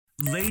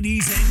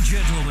Ladies and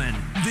gentlemen,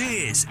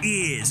 this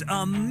is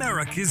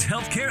America's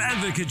Healthcare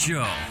Advocate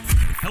Show.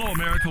 Hello,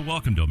 America.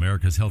 Welcome to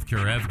America's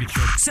Healthcare Advocate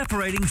Show.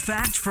 Separating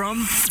fact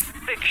from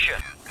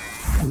fiction.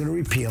 We're going to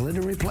repeal it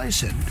and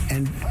replace it.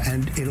 And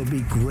it'll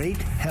be great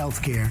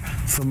health care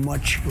for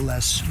much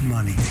less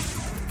money.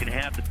 You can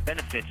have the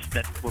benefits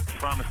that were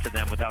promised to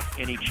them without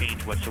any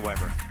change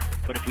whatsoever.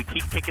 But if we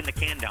keep kicking the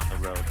can down the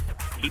road,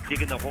 keep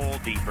digging the hole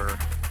deeper,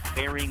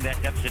 burying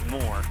that deficit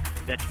more,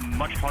 that's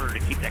much harder to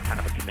keep that kind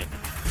of a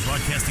commitment.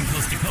 Broadcasting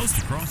coast to coast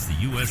across the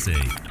USA.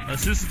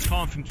 Susan's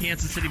calling from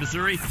Kansas City,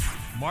 Missouri.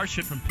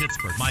 Marcia from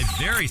Pittsburgh. My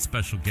very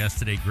special guest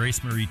today,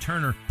 Grace Marie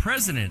Turner,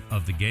 president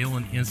of the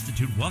Galen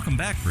Institute. Welcome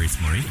back, Grace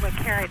Marie. Well,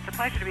 Cary, it's a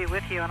pleasure to be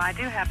with you, and I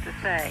do have to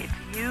say,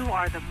 you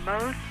are the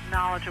most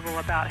knowledgeable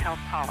about health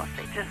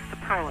policy, just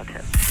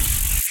superlative.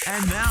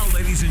 And now,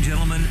 ladies and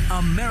gentlemen,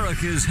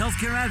 America's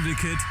Healthcare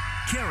Advocate,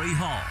 Cary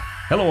Hall.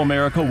 Hello,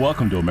 America.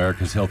 Welcome to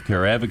America's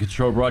Healthcare Advocate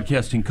Show,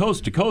 broadcasting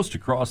coast to coast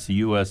across the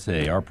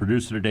USA. Our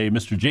producer today,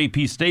 Mr.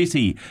 J.P.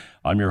 Stacy.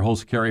 I'm your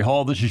host, Cary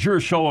Hall. This is your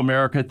show,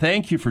 America.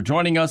 Thank you for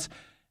joining us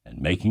and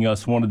making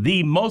us one of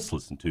the most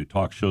listened to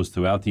talk shows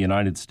throughout the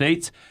United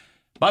States.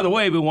 By the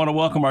way, we want to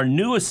welcome our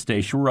newest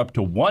station. We're up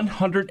to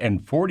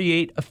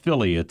 148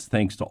 affiliates,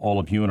 thanks to all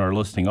of you in our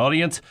listening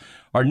audience.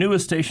 Our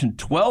newest station,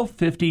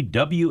 1250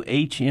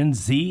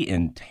 WHNZ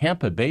in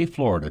Tampa Bay,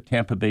 Florida,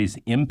 Tampa Bay's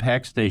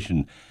Impact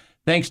Station.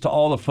 Thanks to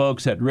all the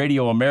folks at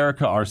Radio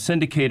America, our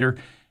syndicator,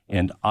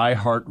 and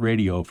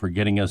iHeartRadio for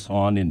getting us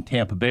on in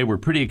Tampa Bay. We're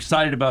pretty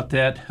excited about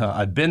that.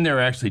 I've been there,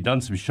 actually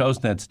done some shows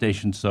in that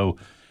station, so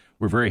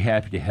we're very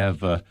happy to have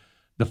the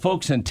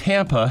folks in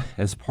Tampa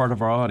as part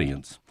of our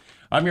audience.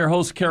 I'm your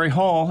host, Cary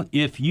Hall.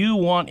 If you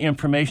want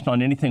information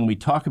on anything we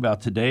talk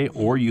about today,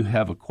 or you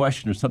have a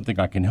question or something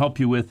I can help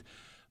you with,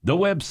 the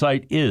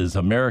website is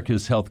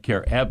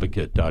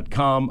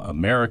americashealthcareadvocate.com,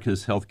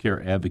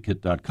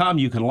 americashealthcareadvocate.com.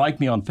 You can like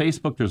me on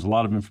Facebook. There's a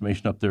lot of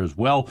information up there as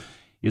well.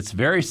 It's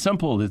very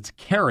simple. It's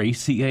Cary,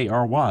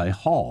 C-A-R-Y,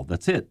 Hall.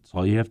 That's it. That's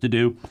all you have to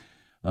do.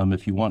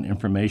 If you want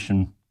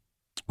information,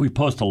 we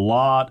post a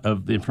lot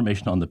of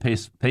information on the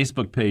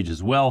Facebook page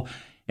as well.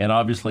 And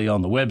obviously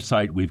on the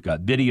website, we've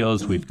got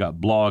videos, we've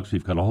got blogs,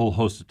 we've got a whole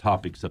host of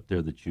topics up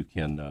there that you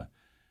can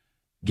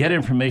get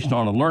information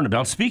on and learn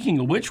about. Speaking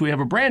of which, we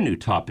have a brand new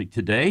topic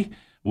today.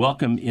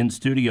 Welcome in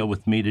studio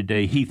with me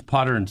today, Heath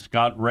Potter and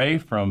Scott Ray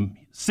from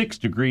 6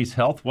 Degrees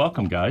Health.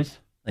 Welcome, guys.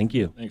 Thank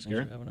you. Thanks,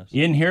 Gary. for having us.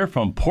 In here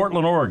from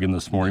Portland, Oregon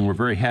this morning. We're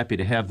very happy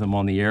to have them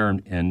on the air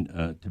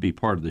and to be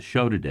part of the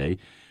show today.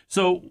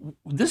 So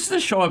this is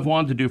a show I've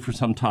wanted to do for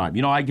some time.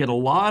 You know, I get a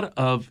lot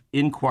of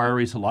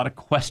inquiries, a lot of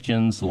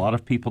questions. A lot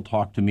of people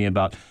talk to me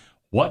about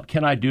what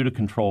can I do to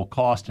control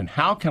cost and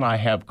how can I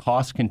have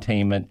cost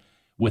containment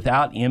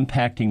without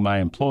impacting my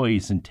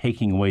employees and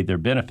taking away their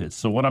benefits.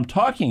 So what I'm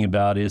talking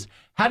about is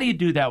how do you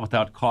do that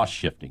without cost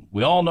shifting?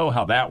 We all know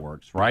how that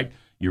works, right?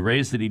 You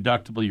raise the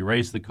deductible, you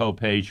raise the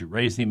copays, you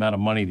raise the amount of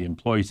money the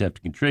employees have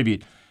to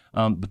contribute.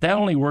 But that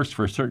only works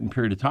for a certain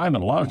period of time,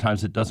 and a lot of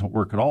times it doesn't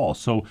work at all.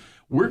 So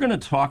we're going to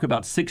talk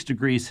about 6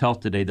 Degrees Health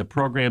today, the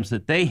programs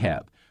that they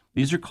have.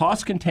 These are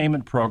cost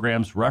containment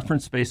programs,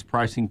 reference-based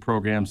pricing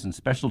programs, and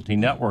specialty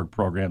network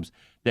programs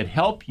that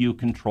help you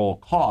control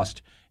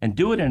cost and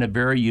do it in a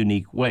very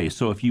unique way.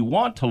 So if you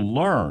want to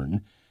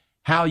learn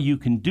how you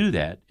can do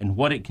that and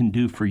what it can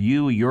do for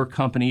you, your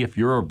company, if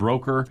you're a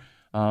broker,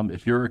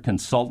 if you're a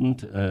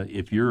consultant,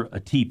 if you're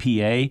a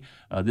TPA,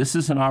 this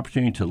is an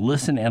opportunity to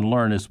listen and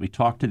learn as we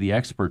talk to the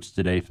experts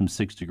today from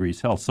 6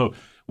 Degrees Health. So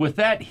with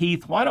that,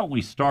 Heath, why don't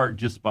we start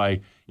just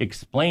by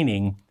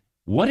explaining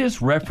what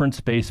is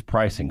reference-based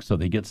pricing so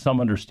they get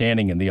some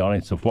understanding in the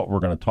audience of what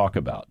we're going to talk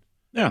about.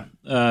 Yeah.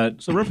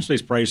 So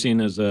reference-based pricing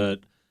is a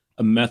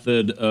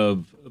method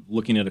of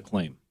looking at a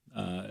claim.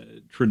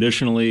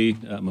 Traditionally,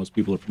 most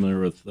people are familiar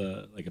with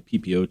like a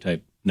PPO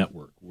type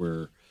network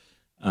where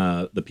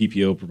the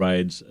PPO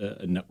provides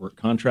a network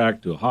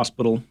contract to a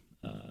hospital,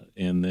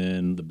 and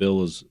then the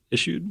bill is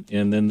issued,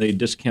 and then they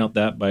discount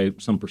that by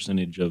some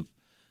percentage of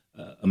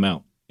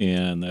amount,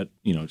 and that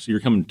so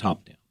you're coming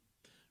top down.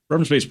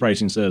 Reference-based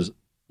pricing says,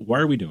 why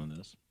are we doing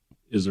this?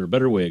 Is there a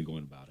better way of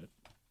going about it?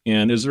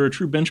 And is there a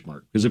true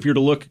benchmark? Because if you're to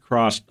look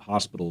across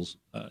hospitals,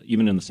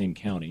 even in the same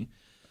county,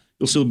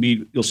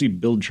 you'll see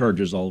billed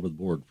charges all over the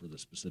board for the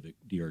specific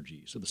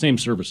DRG. So the same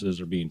services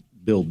are being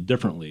billed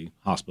differently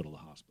hospital to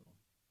hospital.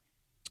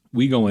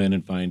 We go in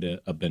and find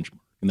a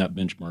benchmark, and that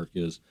benchmark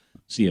is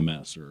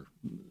CMS or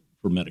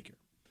for Medicare.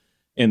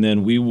 And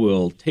then we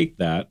will take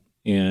that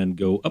and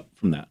go up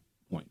from that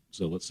point.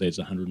 So let's say it's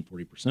 140%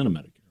 of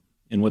Medicare.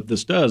 And what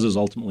this does is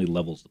ultimately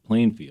levels the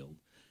playing field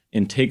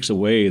and takes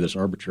away this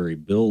arbitrary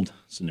build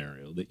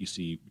scenario that you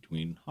see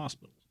between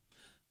hospitals.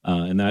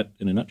 And that,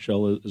 in a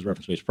nutshell, is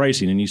reference-based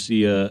pricing. And you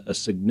see a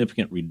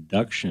significant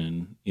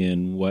reduction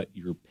in what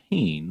you're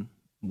paying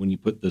when you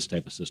put this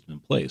type of system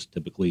in place,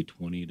 typically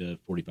 20 to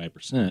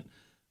 45%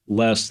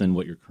 less than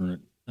what your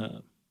current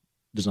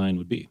design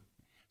would be.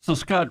 So,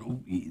 Scott,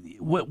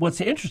 what's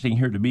interesting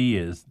here to me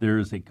is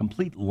there's a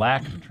complete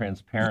lack of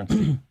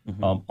transparency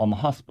on the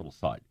hospital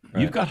side.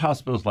 Right. You've got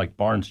hospitals like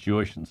Barnes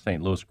Jewish in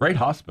St. Louis, great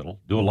hospital,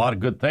 do a lot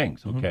of good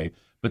things, okay?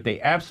 But they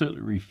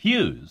absolutely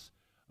refuse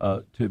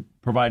to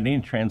provide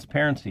any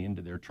transparency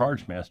into their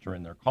charge master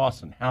and their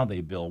costs and how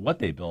they bill, what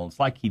they bill. And it's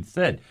like he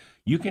said,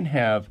 you can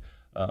have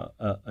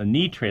a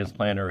knee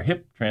transplant or a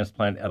hip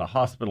transplant at a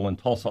hospital in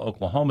Tulsa,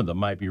 Oklahoma that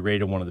might be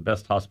rated one of the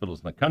best hospitals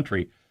in the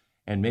country,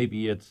 and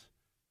maybe it's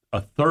a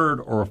third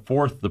or a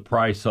fourth the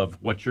price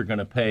of what you're going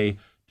to pay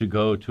to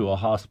go to a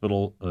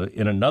hospital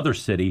in another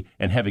city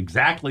and have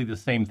exactly the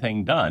same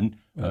thing done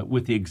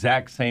with the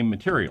exact same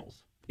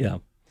materials. Yeah.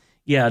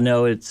 Yeah,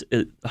 no,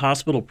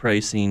 hospital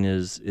pricing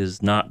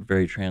is not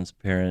very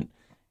transparent,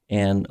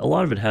 and a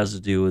lot of it has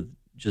to do with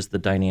just the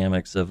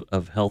dynamics of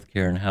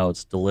healthcare and how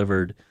it's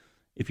delivered.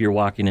 If you're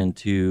walking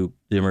into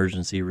the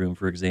emergency room,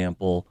 for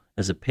example,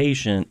 as a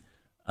patient,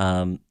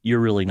 you're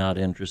really not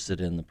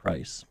interested in the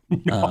price.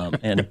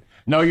 And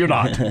no, you're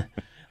not.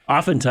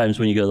 Oftentimes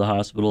when you go to the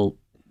hospital,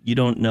 you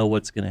don't know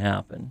what's going to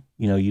happen.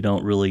 You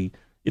don't really,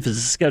 if it's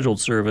a scheduled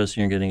service,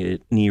 you're getting a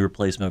knee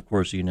replacement, of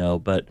course you know,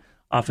 but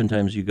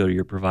oftentimes you go to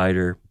your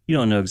provider, you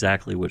don't know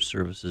exactly which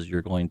services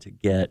you're going to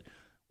get,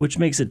 which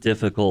makes it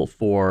difficult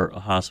for a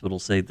hospital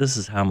to say, this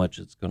is how much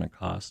it's going to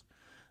cost.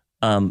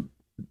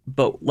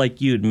 But like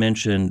you had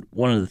mentioned,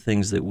 one of the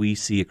things that we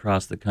see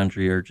across the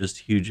country are just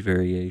huge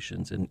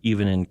variations. And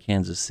even in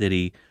Kansas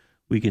City,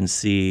 we can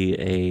see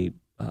a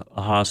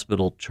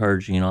hospital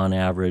charging on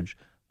average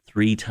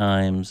 3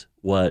 times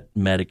what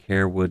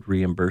Medicare would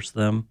reimburse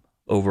them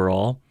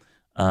overall.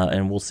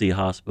 And we'll see a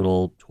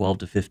hospital 12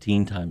 to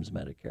 15 times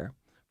Medicare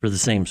for the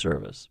same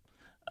service.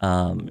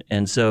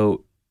 And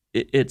so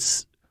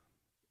it's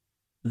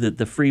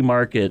the free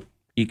market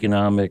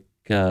economic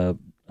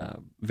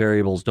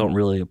variables don't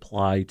really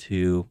apply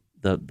to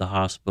the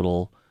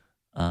hospital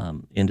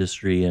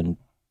industry, and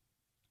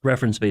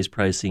reference-based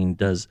pricing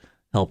does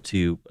help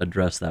to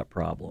address that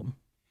problem.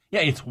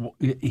 Yeah,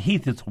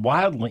 Heath, it's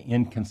wildly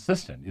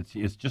inconsistent.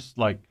 It's just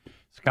like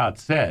Scott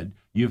said,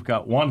 you've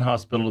got one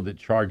hospital that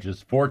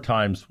charges 4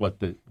 times what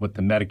the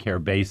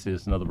Medicare base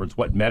is, in other words,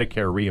 what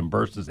Medicare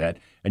reimburses at,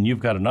 and you've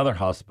got another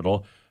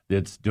hospital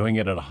that's doing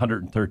it at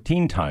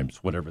 113 times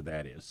whatever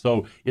that is.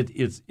 So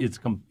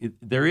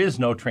there is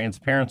no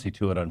transparency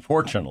to it,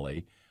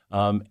 unfortunately.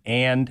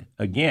 And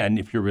again,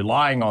 if you're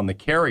relying on the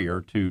carrier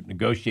to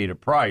negotiate a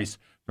price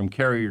from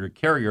carrier to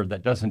carrier,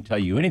 that doesn't tell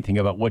you anything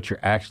about what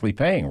you're actually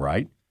paying,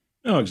 right?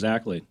 No,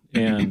 exactly.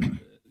 And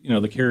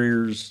the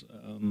carriers,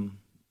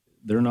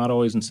 they're not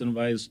always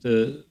incentivized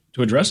to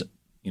address it.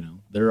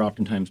 They're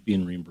oftentimes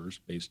being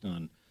reimbursed based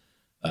on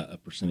a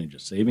percentage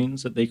of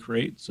savings that they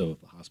create. So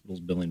if the hospital's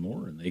billing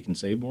more and they can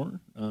save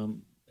more,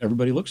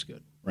 everybody looks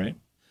good, right?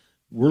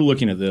 We're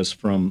looking at this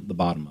from the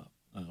bottom up.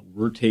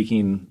 We're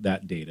taking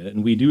that data,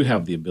 and we do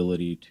have the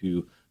ability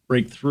to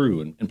break through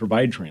and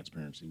provide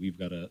transparency. We've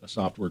got a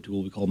software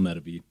tool we call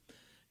Medivy,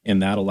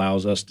 and that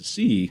allows us to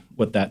see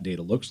what that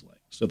data looks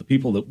like. So the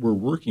people that we're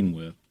working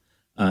with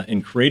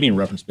in creating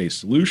reference-based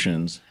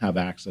solutions have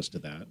access to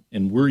that,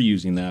 and we're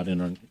using that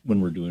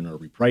when we're doing our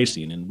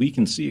repricing, and we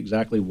can see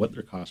exactly what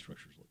their cost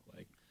structures look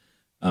like,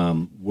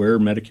 where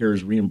Medicare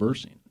is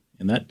reimbursing,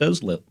 and that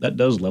does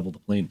level the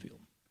playing field.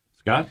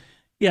 Scott?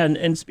 Yeah,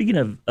 and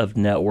speaking of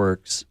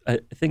networks, I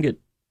think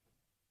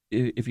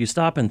if you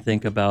stop and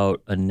think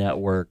about a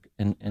network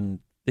and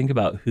think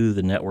about who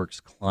the network's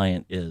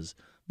client is,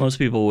 most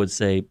people would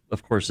say,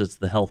 of course, it's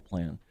the health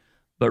plan.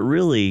 But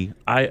really,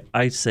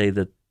 I say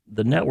that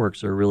the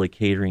networks are really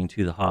catering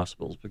to the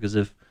hospitals, because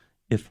if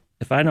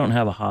I don't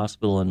have a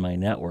hospital in my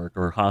network,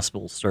 or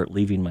hospitals start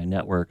leaving my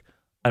network,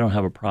 I don't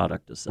have a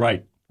product to sell.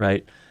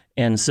 Right.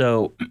 And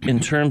so in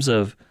terms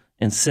of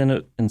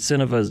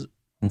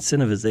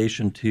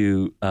incentivization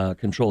to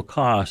control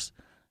costs,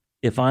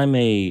 if I'm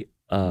a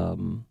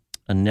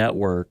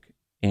network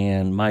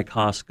and my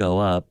costs go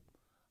up,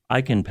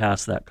 I can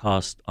pass that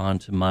cost on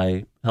to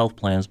my health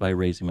plans by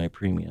raising my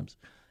premiums.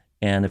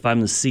 And if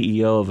I'm the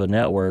CEO of a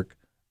network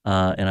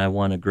and I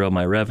want to grow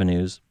my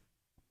revenues,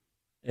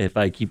 if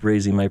I keep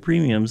raising my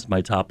premiums,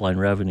 my top line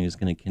revenue is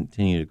going to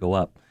continue to go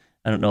up.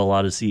 I don't know a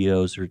lot of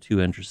CEOs who are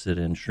too interested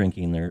in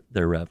shrinking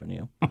their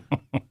revenue.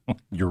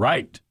 You're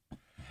right,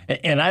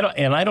 and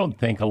I don't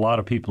think a lot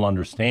of people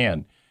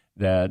understand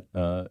that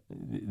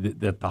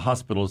that the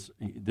hospitals,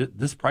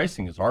 this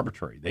pricing is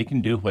arbitrary. They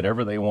can do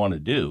whatever they want to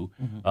do.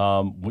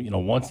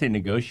 Mm-hmm. Once they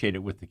negotiate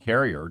it with the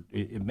carrier,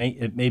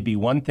 it may be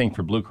one thing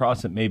for Blue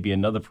Cross, it may be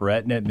another for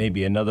Aetna, it may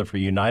be another for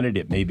United,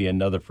 it may be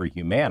another for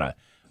Humana,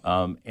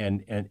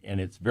 and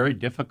it's very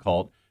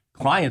difficult.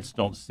 Clients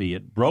don't see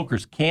it.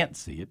 Brokers can't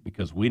see it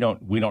because we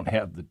don't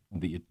have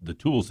the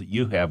tools that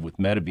you have with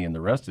Medivy and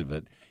the rest of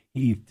it.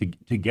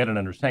 To get an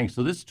understanding.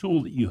 So this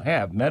tool that you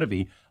have,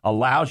 Medivy,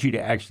 allows you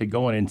to actually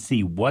go in and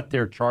see what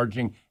they're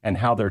charging and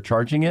how they're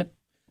charging it?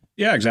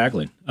 Yeah,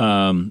 exactly.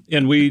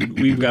 And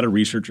we've got a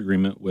research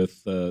agreement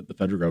with the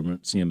federal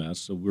government, CMS,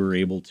 so we're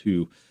able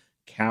to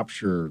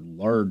capture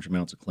large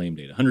amounts of claim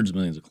data, hundreds of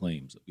millions of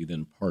claims that we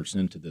then parse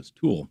into this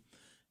tool.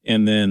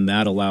 And then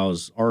that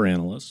allows our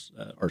analysts,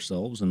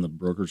 ourselves, and the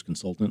brokers,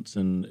 consultants,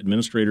 and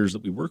administrators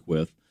that we work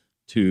with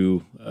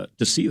to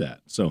see that.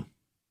 So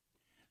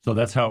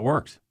that's how it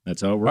works.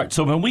 That's how it works. All right,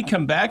 so when we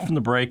come back from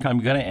the break, I'm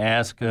going to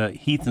ask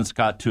Heath and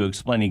Scott to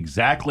explain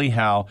exactly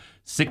how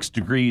 6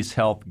 Degrees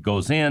Health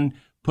goes in,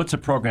 puts a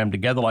program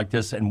together like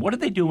this, and what do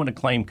they do when a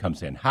claim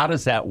comes in? How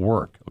does that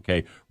work?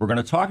 Okay, we're going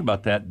to talk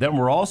about that. Then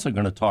we're also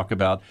going to talk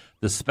about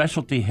the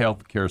specialty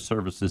health care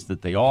services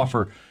that they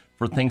offer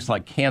for things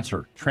like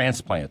cancer,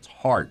 transplants,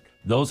 heart,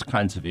 those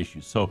kinds of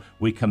issues. So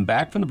we come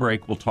back from the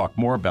break, we'll talk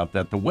more about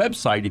that. The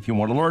website, if you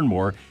want to learn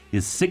more,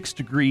 is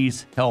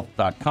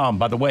 6degreeshealth.com.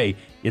 By the way,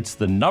 it's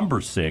the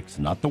number 6,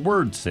 not the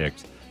word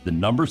 6, the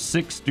number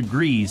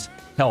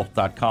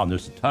 6degreeshealth.com.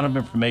 There's a ton of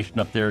information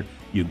up there.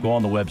 You go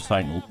on the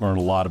website and learn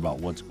a lot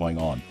about what's going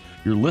on.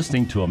 You're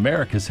listening to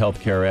America's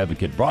Healthcare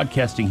Advocate,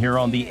 broadcasting here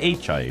on the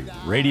HIA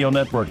Radio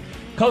Network,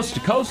 coast to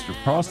coast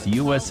across the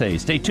USA.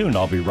 Stay tuned.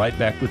 I'll be right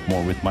back with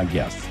more with my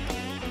guests.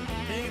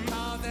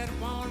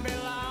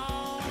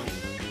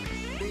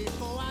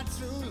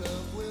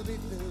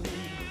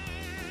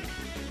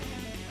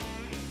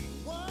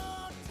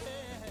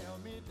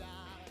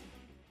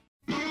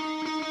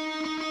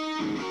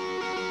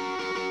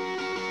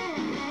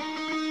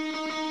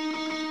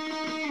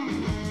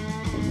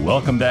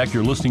 Welcome back.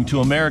 You're listening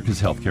to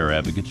America's Healthcare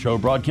Advocate Show,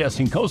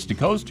 broadcasting coast to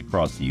coast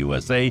across the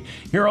USA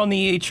here on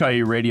the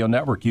HIA Radio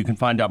Network. You can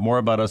find out more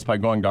about us by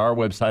going to our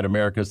website,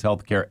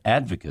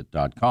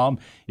 americashealthcareadvocate.com.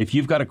 If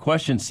you've got a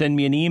question, send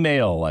me an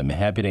email. I'm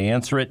happy to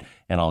answer it,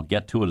 and I'll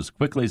get to it as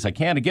quickly as I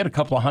can. I get a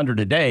couple of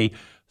hundred a day,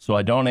 so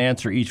I don't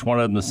answer each one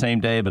of them the same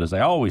day, but as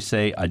I always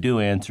say, I do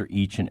answer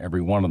each and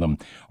every one of them.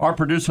 Our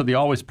producer, the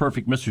always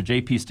perfect Mr.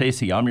 J.P.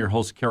 Stacy, I'm your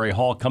host, Cary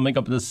Hall. Coming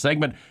up in this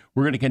segment,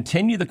 we're going to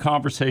continue the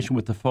conversation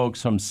with the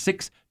folks from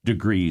 6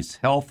 Degrees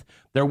Health.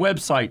 Their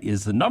website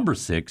is the number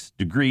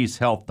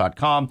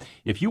 6degreeshealth.com.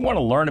 If you want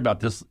to learn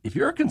about this, if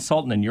you're a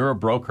consultant and you're a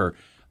broker,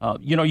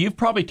 you've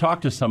probably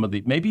talked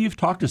to maybe you've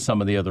talked to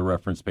some of the other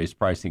reference-based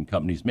pricing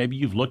companies. Maybe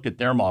you've looked at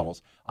their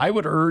models. I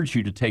would urge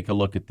you to take a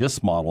look at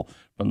this model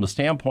from the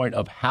standpoint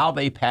of how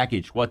they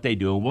package what they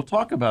do. And we'll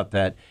talk about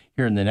that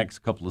here in the next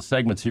couple of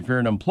segments. If you're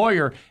an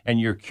employer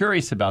and you're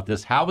curious about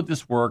this, how would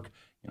this work?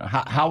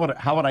 How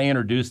would I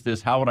introduce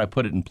this? How would I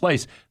put it in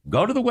place?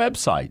 Go to the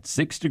website,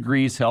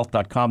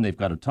 6degreeshealth.com. They've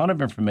got a ton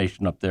of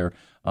information up there,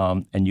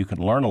 and you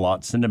can learn a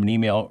lot. Send them an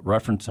email,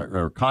 reference,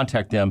 or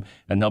contact them,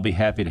 and they'll be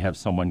happy to have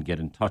someone get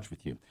in touch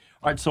with you.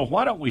 All right, so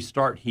why don't we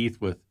start, Heath,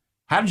 with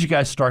how did you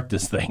guys start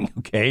this thing,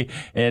 okay?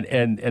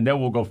 And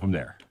then we'll go from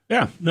there.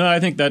 Yeah, no,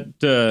 I think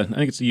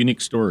it's a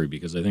unique story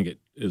because I think it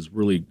has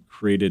really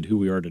created who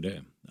we are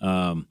today.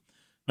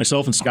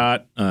 Myself and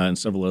Scott and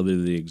several other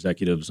of the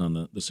executives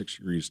on the 6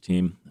 Degrees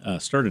team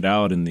started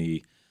out in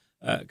the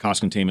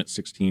cost containment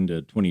 16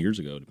 to 20 years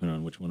ago, depending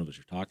on which one of us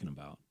you're talking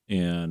about.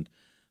 And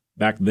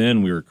back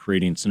then, we were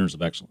creating centers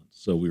of excellence.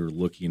 So we were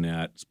looking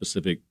at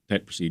specific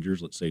type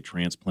procedures, let's say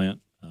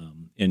transplant,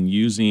 and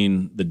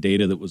using the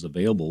data that was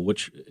available,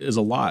 which is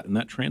a lot in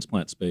that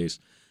transplant space.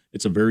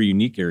 It's a very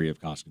unique area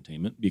of cost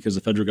containment because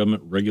the federal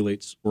government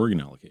regulates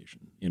organ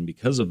allocation. And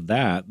because of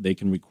that, they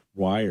can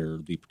require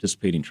the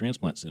participating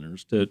transplant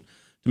centers to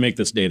make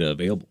this data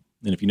available.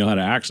 And if you know how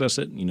to access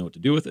it and you know what to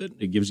do with it,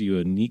 it gives you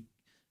a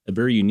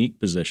very unique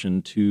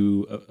position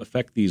to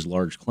affect these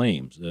large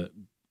claims.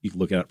 You can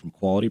look at it from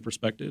quality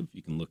perspective.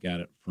 You can look at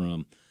it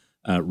from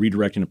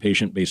redirecting a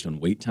patient based on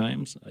wait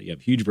times. You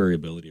have huge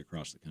variability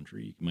across the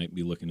country. You might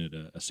be looking at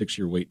a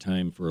 6-year wait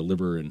time for a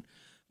liver in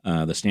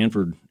the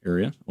Stanford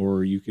area,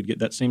 or you could get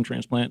that same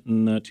transplant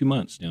in 2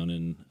 months down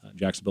in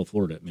Jacksonville,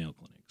 Florida at Mayo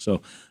Clinic.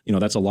 So,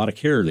 that's a lot of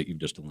care that you've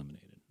just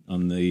eliminated.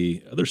 On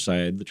the other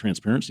side, the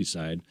transparency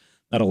side,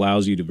 that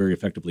allows you to very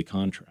effectively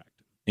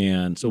contract.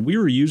 And so we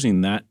were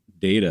using that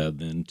data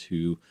then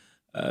to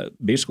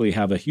basically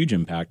have a huge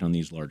impact on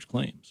these large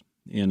claims.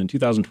 And in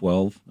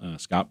 2012,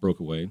 Scott broke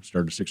away,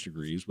 started 6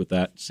 Degrees with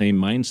that same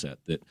mindset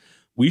that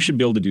we should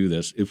be able to do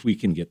this if we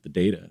can get the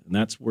data. And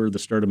that's where the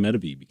start of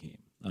MediV became.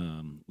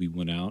 We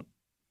went out,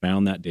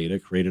 found that data,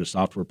 created a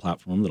software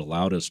platform that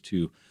allowed us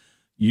to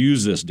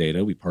use this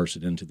data. We parse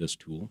it into this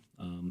tool,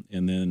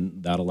 and then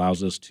that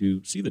allows us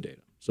to see the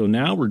data. So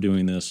now we're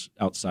doing this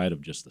outside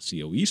of just the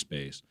COE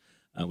space,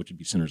 which would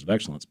be centers of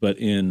excellence, but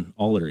in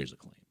all areas of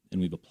claim. And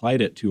we've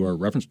applied it to our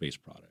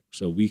reference-based product.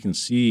 So we can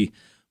see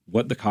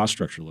what the cost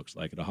structure looks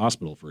like at a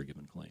hospital for a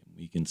given claim.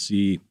 We can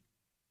see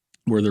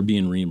where they're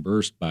being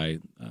reimbursed by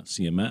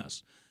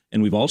CMS.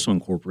 And we've also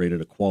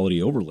incorporated a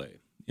quality overlay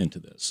into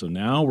this. So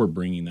now we're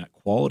bringing that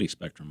quality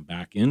spectrum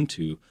back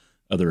into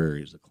other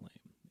areas of claim.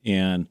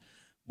 And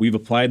we've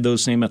applied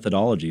those same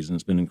methodologies, and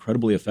it's been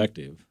incredibly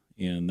effective.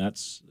 And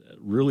that's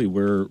really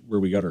where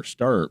we got our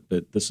start.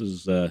 But this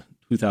is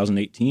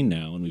 2018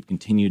 now, and we've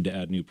continued to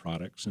add new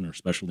products in our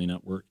specialty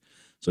network.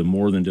 So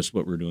more than just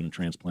what we're doing in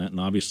transplant. And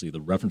obviously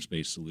the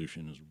reference-based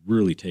solution has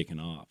really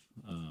taken off.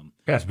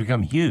 It's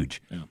become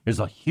huge. Yeah. There's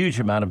a huge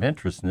amount of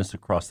interest in this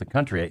across the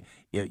country.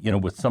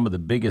 With some of the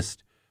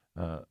biggest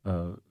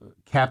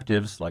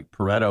captives like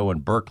Pareto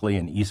and Berkeley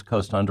and East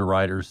Coast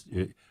underwriters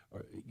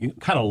you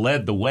kind of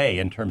led the way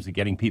in terms of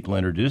getting people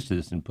introduced to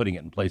this and putting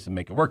it in place and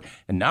make it work.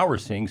 And now we're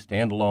seeing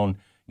standalone,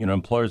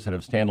 employers that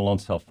have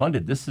standalone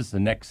self-funded. This is the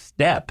next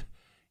step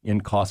in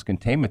cost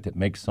containment that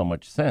makes so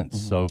much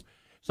sense. Mm-hmm.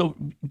 So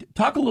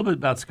talk a little bit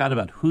about, Scott,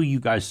 about who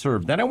you guys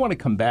serve. Then I want to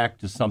come back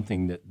to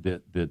something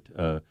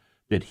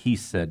that he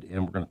said,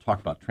 and we're going to talk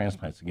about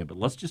transplants again. But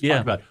let's just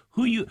talk about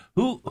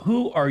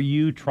who are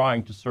you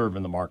trying to serve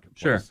in the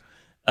marketplace? Sure.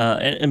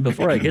 And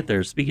before I get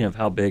there, speaking of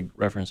how big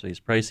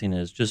reference-based pricing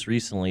is, just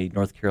recently,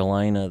 North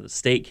Carolina, the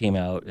state came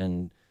out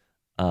and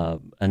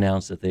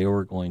announced that they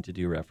were going to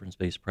do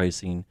reference-based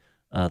pricing.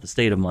 The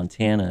state of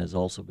Montana has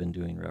also been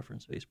doing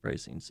reference-based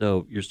pricing.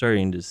 So you're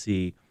starting to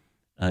see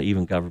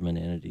even government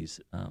entities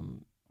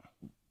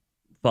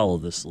follow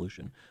this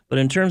solution. But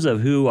in terms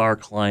of who our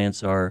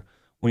clients are,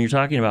 when you're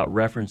talking about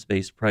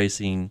reference-based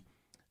pricing,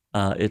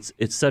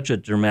 it's such a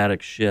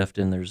dramatic shift,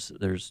 and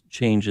there's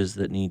changes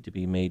that need to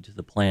be made to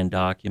the plan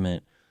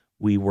document.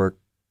 We work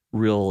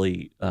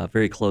really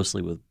very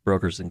closely with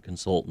brokers and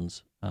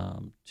consultants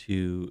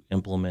to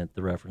implement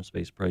the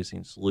reference-based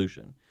pricing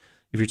solution.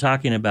 If you're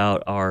talking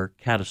about our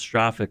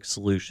catastrophic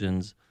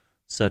solutions,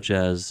 such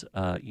as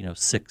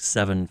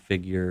 6-7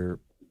 figure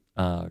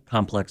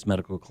complex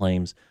medical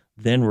claims,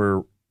 then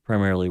we're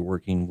primarily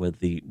working with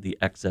the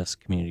excess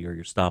community or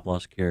your stop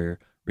loss carrier,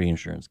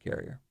 reinsurance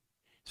carrier.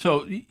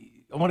 So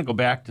I want to go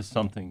back to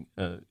something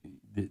that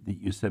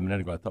you said a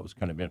minute ago I thought was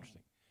kind of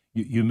interesting.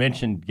 You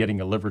mentioned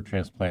getting a liver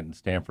transplant in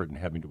Stanford and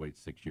having to wait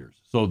 6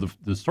 years. So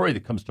the story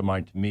that comes to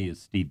mind to me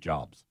is Steve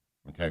Jobs.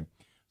 Okay,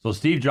 so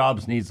Steve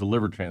Jobs needs a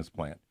liver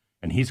transplant,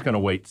 and he's going to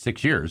wait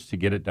 6 years to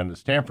get it done at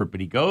Stanford. But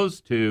he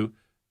goes to,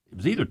 it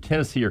was either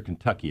Tennessee or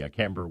Kentucky. I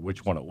can't remember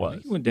which one it was. I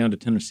think he went down to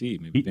Tennessee,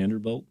 maybe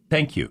Vanderbilt.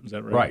 Thank you. Is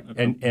that right? Right,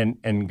 okay.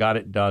 and got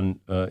it done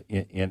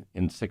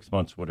in 6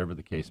 months, whatever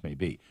the case may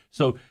be.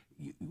 So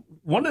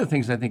one of the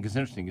things I think is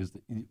interesting is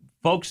that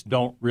folks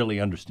don't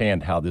really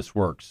understand how this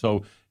works.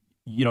 So,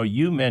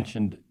 you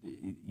mentioned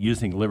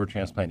using liver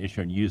transplant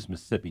issue and use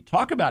Mississippi.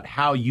 Talk about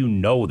how you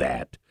know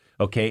that,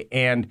 okay,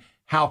 and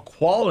how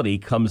quality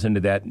comes into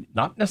that,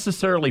 not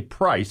necessarily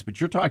price, but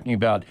you're talking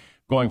about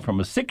going from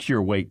a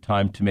 6-year wait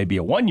time to maybe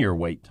a 1-year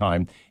wait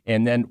time.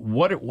 And then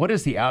what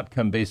is the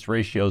outcome-based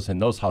ratios in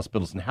those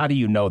hospitals, and how do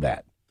you know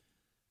that?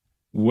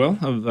 Well,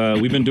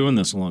 we've been doing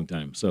this a long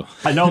time, so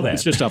I know that.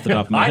 It's just off the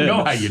top of my head. I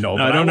know how you know.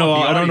 No, I don't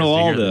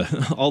know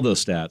all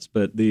those stats,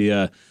 but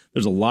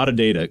there's a lot of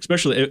data.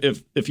 Especially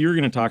if you're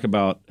going to talk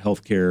about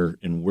healthcare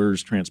and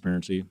where's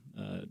transparency,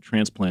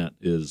 transplant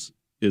is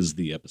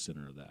the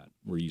epicenter of that,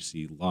 where you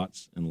see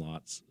lots and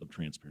lots of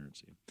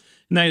transparency,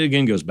 and that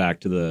again goes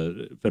back to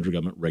the federal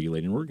government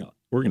regulating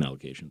organ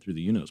allocation through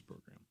the UNOS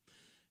program,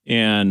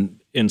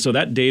 and so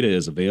that data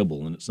is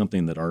available, and it's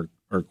something that our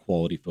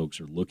quality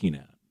folks are looking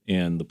at.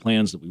 And the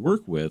plans that we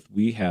work with,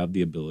 we have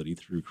the ability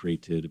through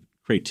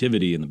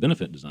creativity in the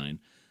benefit design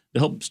to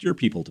help steer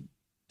people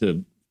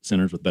to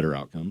centers with better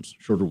outcomes,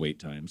 shorter wait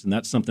times. And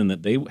that's something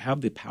that they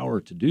have the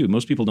power to do.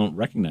 Most people don't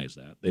recognize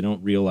that. They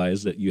don't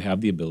realize that you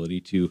have the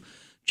ability to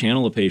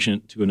channel a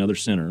patient to another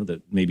center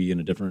that may be in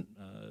a different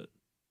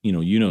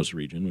UNOS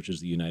region, which is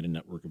the United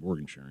Network of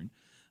Organ Sharing,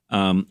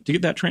 to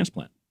get that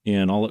transplant.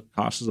 And all it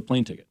costs is a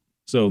plane ticket.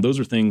 So those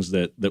are things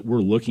that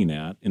we're looking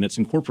at, and it's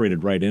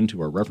incorporated right into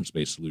our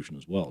reference-based solution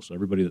as well. So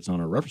everybody that's on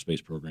our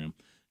reference-based program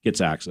gets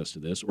access to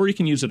this, or you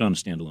can use it on a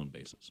standalone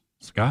basis.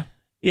 Scott?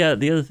 Yeah,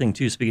 the other thing,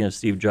 too, speaking of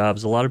Steve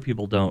Jobs, a lot of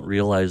people don't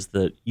realize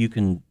that you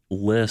can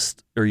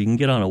list or you can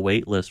get on a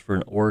wait list for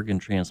an organ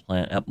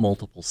transplant at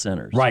multiple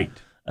centers. Right.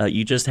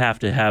 You just have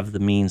to have the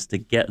means to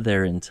get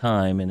there in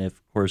time. And,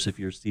 of course, if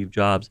you're Steve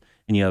Jobs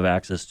and you have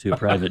access to a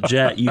private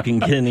jet, you can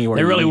get anywhere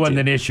There really you need wasn't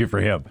to. an issue for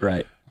him.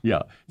 Right.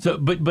 Yeah. So,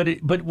 but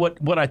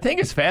what I think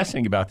is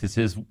fascinating about this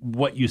is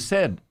what you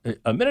said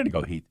a minute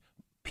ago, Heath.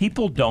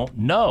 People don't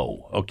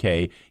know.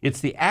 Okay, it's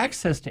the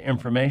access to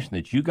information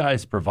that you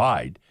guys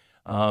provide.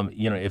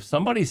 If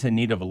somebody's in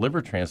need of a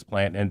liver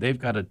transplant and they've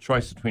got a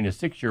choice between a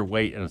 6-year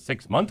wait and a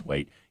 6-month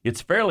wait,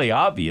 it's fairly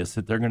obvious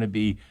that they're going to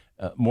be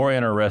more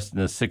interested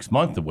in a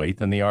 6-month wait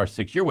than they are a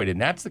 6-year wait, and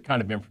that's the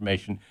kind of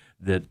information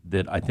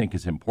that I think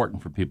is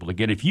important for people to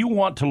get. If you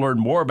want to learn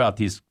more about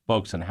these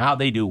folks and how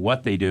they do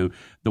what they do,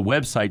 the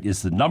website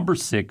is the number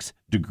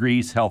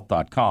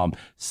 6degreeshealth.com,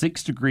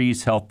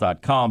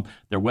 6degreeshealth.com.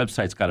 Their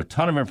website's got a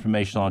ton of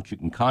information on it. You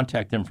can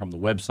contact them from the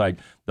website.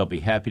 They'll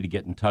be happy to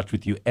get in touch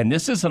with you. And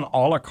this is an a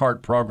la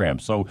carte program,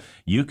 so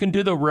you can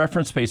do the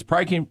reference-based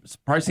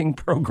pricing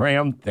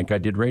program. Think I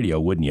did radio,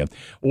 wouldn't you?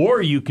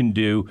 Or you can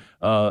do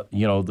the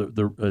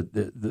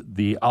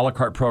a la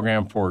carte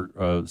program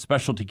for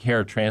specialty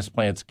care,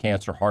 transplants, cancer,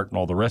 heart, and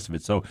all the rest of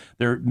it. So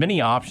there are many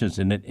options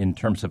in it in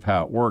terms of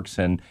how it works,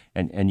 and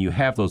you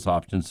have those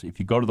options. If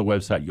you go to the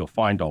website, you'll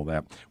find all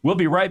that. We'll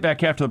be right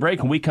back after the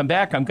break. When we come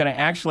back, I'm going to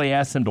actually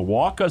ask them to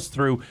walk us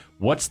through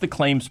what's the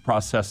claims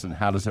process and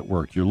how does it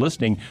work. You're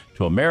listening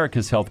to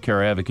America's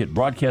Healthcare Advocate,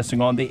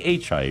 broadcasting on the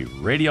HIA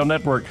Radio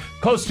Network,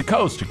 coast to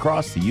coast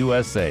across the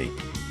USA.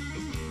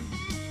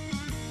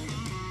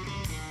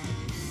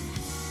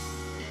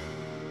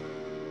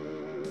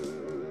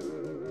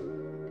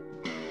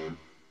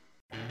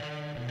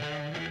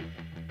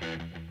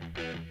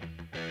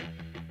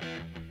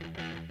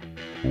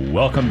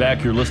 Welcome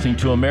back. You're listening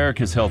to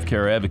America's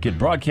Healthcare Advocate,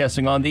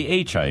 broadcasting on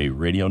the HIA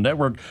Radio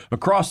Network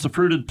across the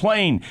fruited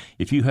plain.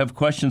 If you have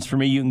questions for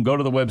me, you can go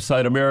to the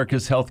website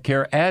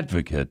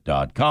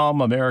americashealthcareadvocate.com,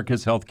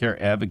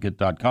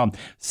 americashealthcareadvocate.com.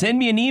 Send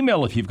me an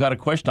email if you've got a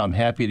question. I'm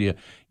happy to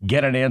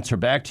get an answer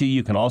back to you.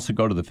 You can also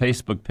go to the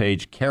Facebook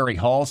page, Cary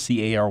Hall,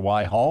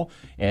 C-A-R-Y Hall,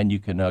 and you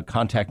can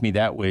contact me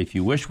that way if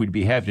you wish. We'd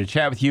be happy to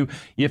chat with you.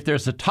 If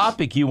there's a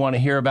topic you want to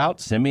hear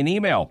about, send me an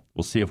email.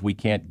 We'll see if we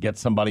can't get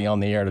somebody on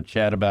the air to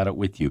chat about it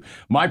with you.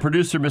 My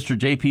producer, Mr.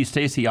 J.P.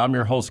 Stacy, I'm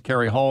your host,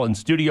 Cary Hall. In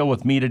studio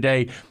with me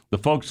today, the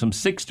folks from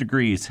 6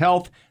 Degrees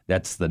Health.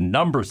 That's the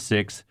number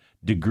 6.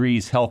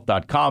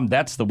 degreeshealth.com.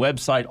 That's the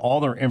website. All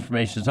their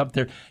information is up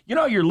there. You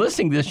know, you're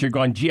listening to this, you're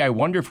going, gee, I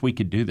wonder if we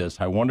could do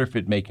this. I wonder if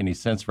it'd make any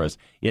sense for us.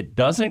 It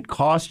doesn't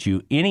cost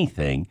you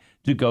anything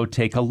to go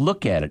take a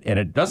look at it, and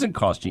it doesn't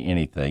cost you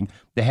anything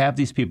to have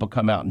these people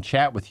come out and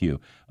chat with you.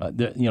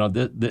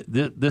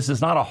 This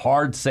is not a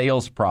hard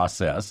sales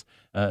process.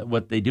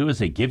 What they do is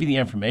they give you the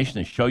information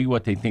and show you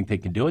what they think they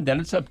can do, and then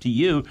it's up to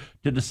you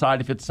to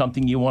decide if it's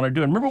something you want to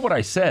do. And remember what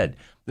I said,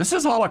 this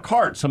is a la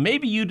carte. So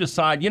maybe you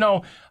decide,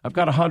 I've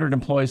got 100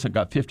 employees, I've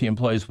got 50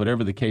 employees,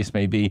 whatever the case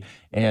may be,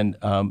 and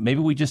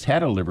maybe we just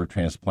had a liver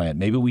transplant.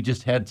 Maybe we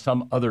just had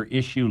some other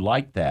issue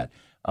like that.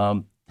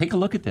 Take a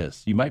look at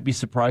this. You might be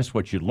surprised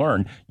what you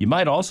learn. You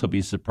might also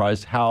be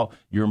surprised how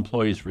your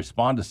employees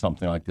respond to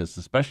something like this,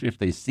 especially if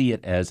they see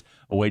it as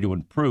a way to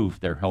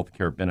improve their health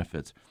care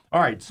benefits. All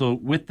right, so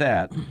with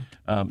that,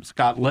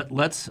 Scott,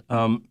 let's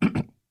I'm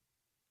an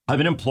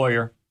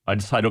employer. I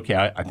decide,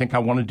 okay, I think I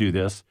want to do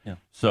this. Yeah.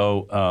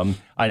 So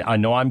I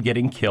know I'm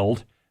getting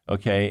killed,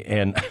 okay,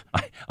 and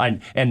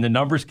and the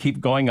numbers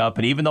keep going up.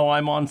 And even though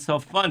I'm on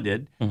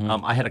self-funded,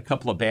 I had a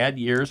couple of bad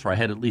years, or I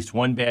had at least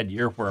one bad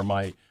year where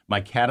my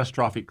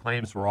catastrophic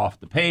claims were off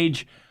the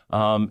page.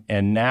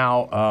 And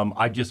now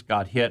I just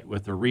got hit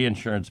with a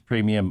reinsurance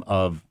premium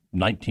of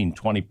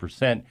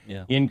 19-20%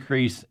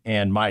 increase,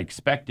 and my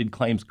expected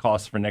claims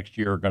costs for next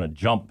year are going to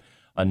jump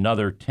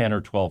another 10 or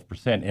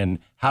 12%. And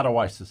how do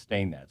I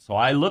sustain that? So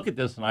I look at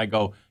this and I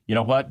go, you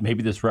know what?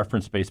 Maybe this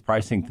reference-based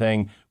pricing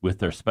thing with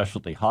their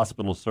specialty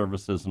hospital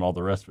services and all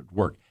the rest of it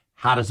work.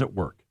 How does it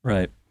work?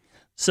 Right.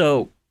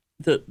 So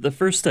the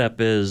first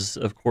step is,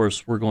 of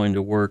course, we're going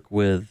to work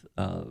with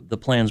the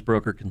plans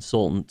broker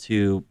consultant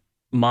to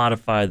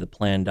modify the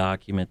plan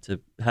document to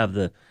have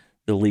the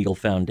legal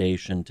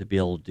foundation to be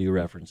able to do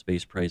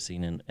reference-based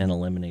pricing and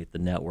eliminate the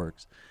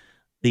networks.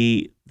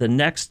 The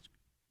next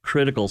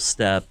critical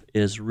step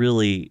is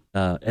really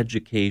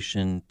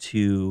education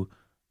to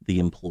the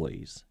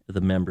employees,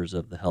 the members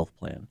of the health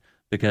plan,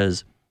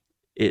 because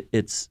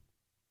it's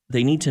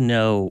they need to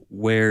know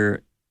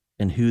where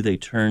and who they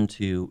turn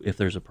to if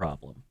there's a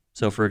problem.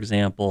 So, for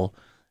example,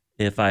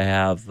 if I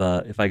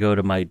go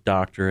to my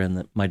doctor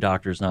and my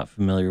doctor's not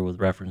familiar with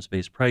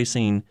reference-based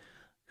pricing,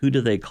 who do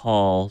they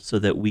call so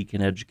that we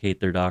can educate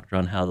their doctor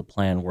on how the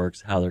plan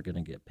works, how they're going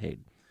to get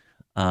paid?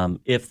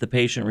 If the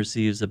patient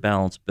receives a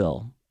balanced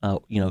bill,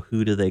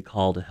 who do they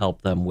call to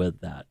help them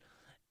with that?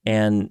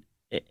 And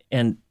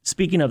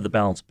speaking of the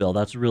balanced bill,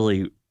 that's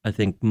really, I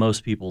think,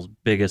 most people's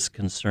biggest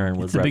concern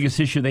with it's the biggest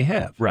issue they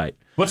have. Right.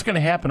 What's going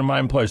to happen to my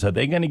employees? Are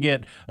they going to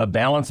get a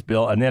balanced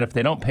bill, and then if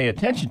they don't pay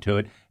attention to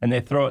it and they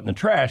throw it in the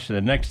trash,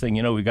 the next thing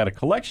you know, we've got a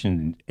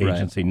collection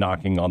agency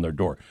knocking on their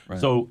door. Right.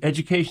 So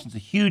education's a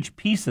huge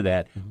piece of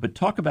that. But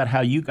talk about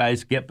how you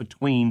guys get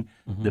between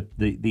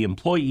the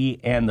employee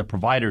and the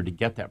provider to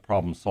get that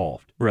problem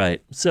solved.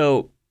 Right.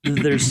 So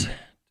there's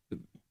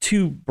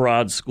two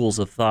broad schools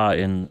of thought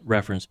in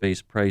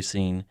reference-based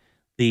pricing.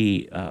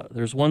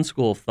 There's one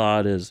school of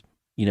thought is,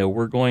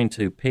 we're going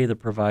to pay the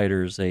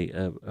providers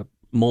a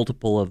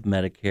multiple of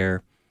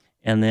Medicare,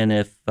 and then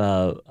if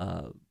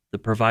the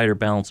provider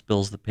balance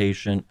bills the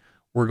patient,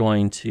 we're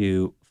going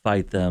to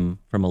fight them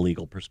from a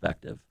legal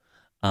perspective.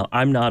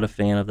 I'm not a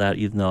fan of that,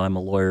 even though I'm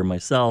a lawyer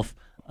myself.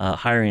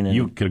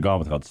 You could have gone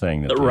without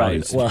saying that.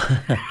 Right. Well,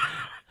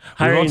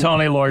 we won't tell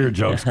any lawyer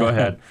jokes. Go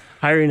ahead.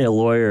 Hiring a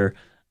lawyer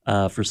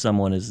for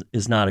someone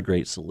is not a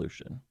great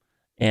solution.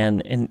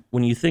 And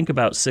when you think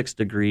about 6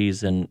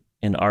 Degrees in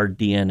our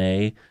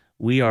DNA,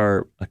 we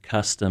are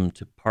accustomed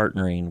to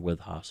partnering with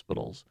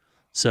hospitals.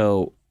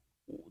 So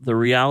the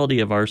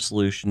reality of our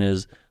solution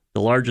is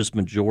the largest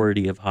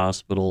majority of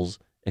hospitals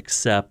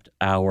accept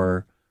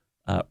our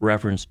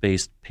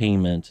reference-based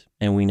payment,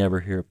 and we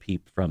never hear a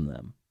peep from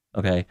them.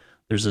 Okay,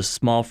 there's a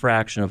small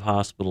fraction of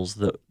hospitals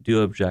that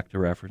do object to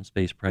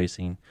reference-based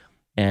pricing,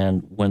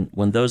 and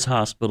when those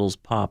hospitals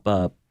pop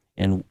up,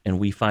 and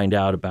we find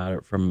out about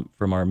it from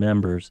our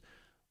members,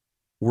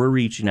 we're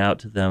reaching out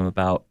to them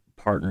about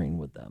partnering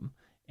with them.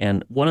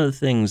 And one of the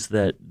things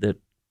that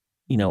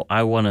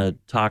I want to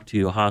talk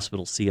to a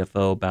hospital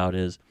CFO about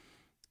is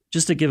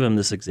just to give them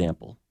this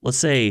example. Let's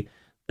say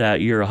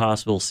that you're a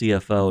hospital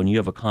CFO and you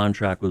have a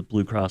contract with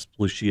Blue Cross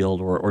Blue Shield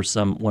or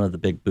one of the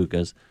big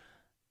BUCAs,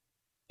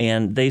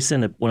 and they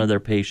send one of their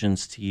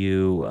patients to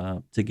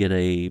you to get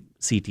a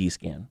CT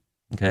scan.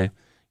 Okay,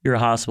 you're a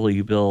hospital,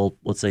 you bill,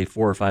 let's say $4,000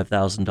 or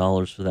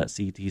 $5,000 for that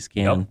CT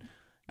scan,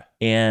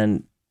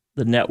 and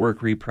the network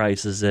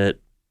reprices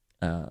it,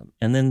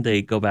 and then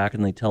they go back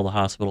and they tell the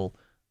hospital,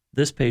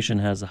 this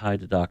patient has a high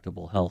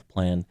deductible health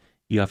plan.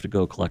 You have to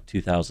go collect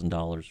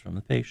 $2,000 from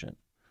the patient.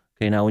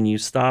 Okay, now when you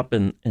stop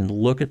and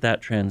look at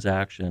that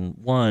transaction,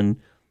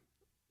 one,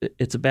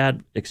 it's a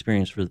bad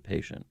experience for the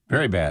patient.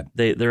 Very bad.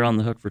 They're on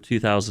the hook for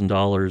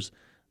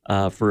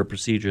 $2,000 for a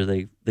procedure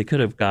they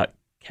could have got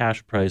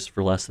cash price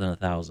for less than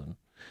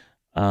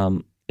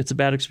 $1,000. It's a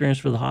bad experience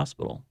for the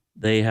hospital.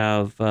 They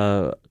have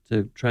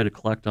to try to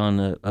collect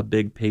on a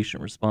big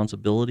patient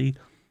responsibility,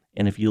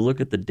 and if you look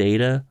at the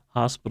data,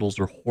 hospitals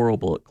are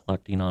horrible at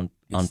collecting on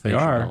patient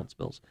balance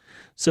bills.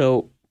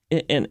 So,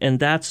 and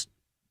that's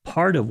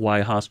part of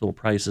why hospital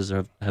prices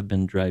have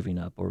been driving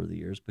up over the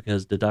years,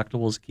 because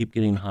deductibles keep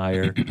getting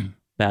higher,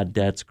 bad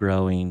debt's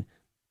growing,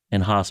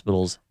 and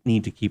hospitals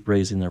need to keep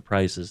raising their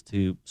prices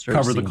to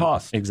cover the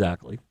cost.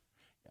 Exactly.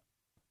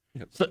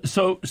 Yep.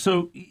 So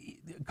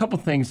a couple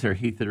things there,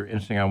 Heath, that are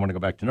interesting I want to go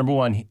back to. Number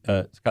one,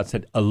 Scott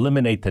said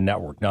eliminate the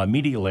network. Now,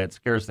 immediately it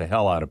scares the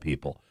hell out of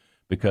people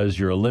because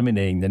you're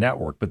eliminating the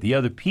network. But the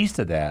other piece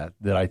of that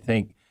I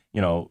think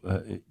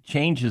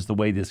changes the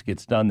way this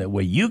gets done, the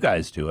way you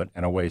guys do it,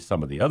 and the way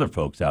some of the other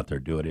folks out there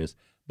do it, is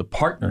the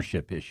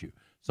partnership issue.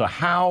 So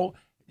how,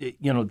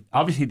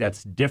 obviously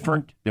that's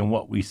different than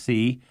what we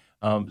see.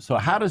 So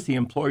how does the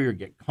employer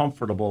get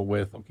comfortable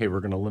with, okay,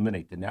 we're going to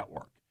eliminate the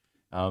network?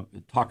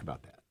 Talk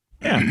about that.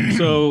 Yeah.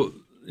 So,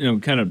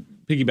 kind of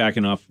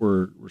piggybacking off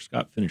where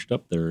Scott finished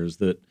up there, is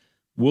that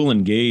we'll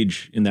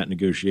engage in that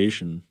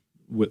negotiation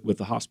with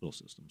the hospital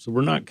system. So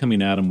we're not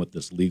coming at them with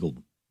this legal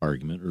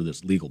argument or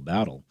this legal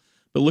battle,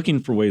 but looking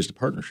for ways to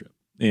partnership.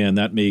 And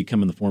that may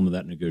come in the form of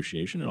that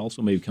negotiation. It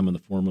also may come in the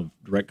form of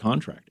direct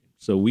contracting.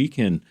 So we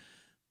can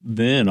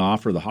then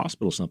offer the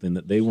hospital something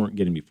that they weren't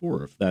getting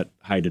before. If that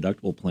high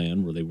deductible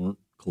plan where they weren't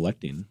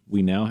collecting,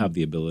 we now have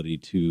the ability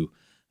to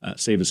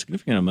save a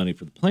significant amount of money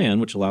for the plan,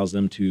 which allows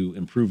them to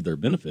improve their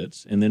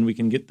benefits, and then we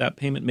can get that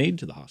payment made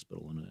to the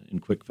hospital in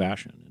quick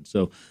fashion. And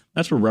so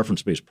that's where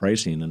reference-based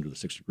pricing under the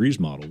 6 Degrees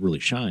model really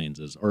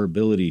shines, is our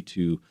ability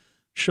to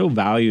show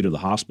value to the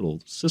hospital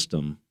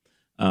system,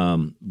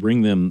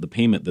 bring them the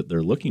payment that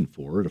they're looking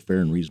for at a fair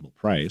and reasonable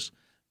price,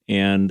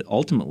 and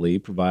ultimately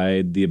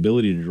provide the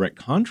ability to direct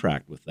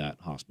contract with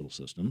that hospital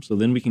system. So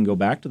then we can go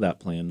back to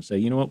that plan and say,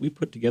 you know what, we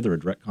put together a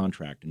direct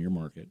contract in your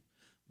market.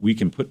 We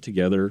can put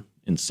together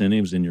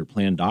incentives in your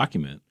plan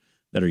document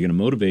that are going to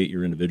motivate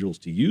your individuals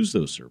to use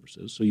those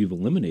services. So you've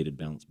eliminated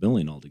balance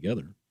billing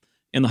altogether.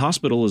 And the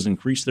hospital has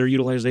increased their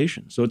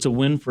utilization. So it's a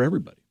win for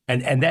everybody.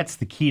 And that's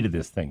the key to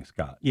this thing,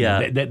 Scott.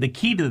 Yeah. The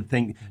key to the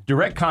thing,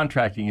 direct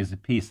contracting is a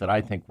piece that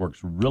I think works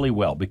really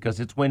well because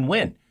it's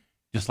win-win,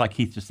 just like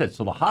Heath just said.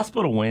 So the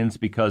hospital wins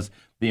because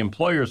the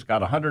employer's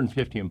got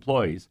 150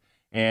 employees.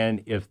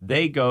 And if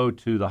they go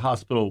to the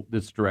hospital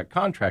that's direct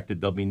contracted,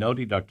 there'll be no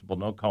deductible,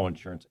 no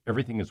co-insurance.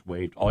 Everything is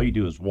waived. All you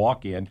do is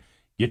walk in,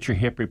 get your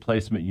hip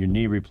replacement, your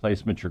knee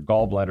replacement, your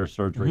gallbladder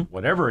surgery,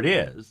 whatever it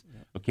is,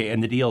 okay,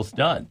 and the deal's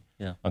done.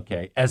 Yeah.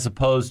 Okay, as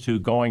opposed to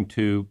going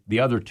to the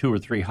other 2 or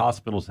 3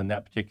 hospitals in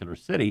that particular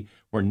city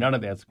where none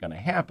of that's going to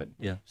happen.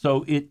 Yeah.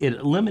 So it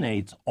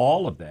eliminates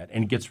all of that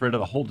and gets rid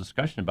of the whole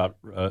discussion about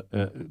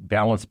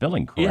balanced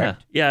billing,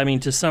 correct? Yeah. I mean,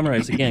 to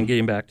summarize, again,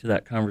 getting back to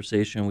that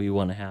conversation we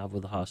want to have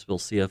with the hospital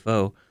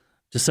CFO,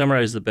 to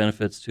summarize the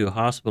benefits to a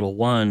hospital,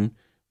 one,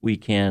 we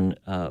can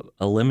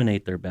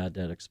eliminate their bad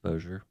debt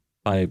exposure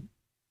by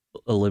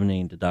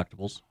eliminating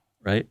deductibles,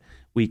 right?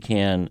 We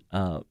can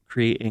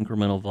create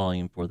incremental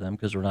volume for them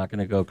because we're not going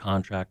to go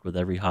contract with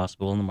every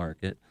hospital in the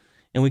market.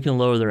 And we can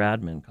lower their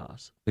admin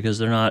costs because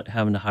they're not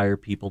having to hire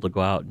people to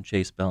go out and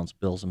chase balance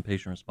bills and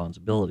patient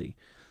responsibility.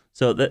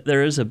 So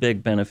there is a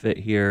big benefit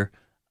here.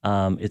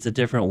 It's a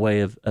different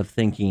way of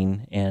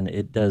thinking, and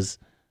it does,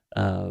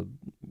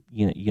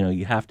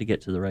 you have to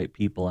get to the right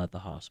people at the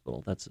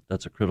hospital.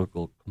 That's a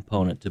critical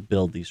component to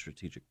build these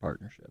strategic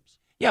partnerships.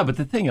 Yeah, but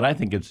the thing that I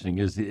think interesting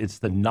is it's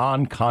the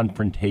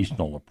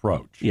non-confrontational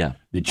approach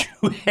that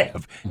you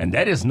have. And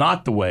that is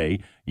not the way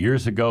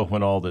years ago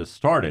when all this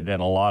started,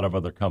 and a lot of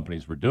other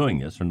companies were doing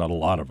this, or not a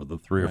lot of the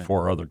 3 or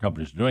 4 other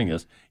companies doing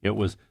this. It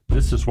was,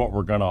 this is what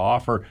we're going to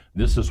offer,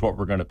 this is what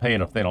we're going to pay,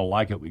 and if they don't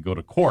like it, we go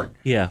to court.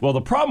 Yeah. Well,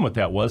 the problem with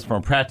that was,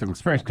 from practical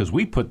experience, because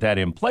we put that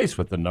in place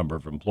with a number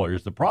of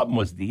employers, the problem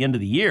was at the end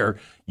of the year,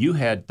 you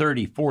had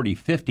 30, 40,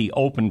 50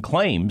 open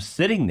claims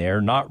sitting there,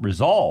 not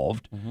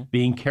resolved,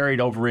 being carried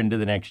over into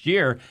the next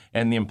year,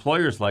 and the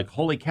employer's like,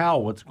 holy cow,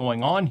 what's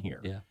going on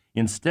here? Yeah.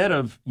 Instead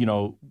of,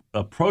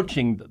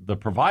 approaching the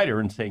provider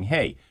and saying,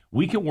 hey,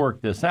 we can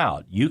work this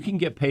out. You can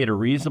get paid a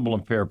reasonable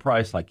and fair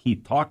price like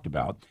Heath talked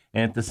about.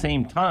 And at the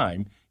same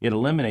time, it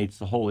eliminates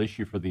the whole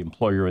issue for the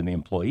employer and the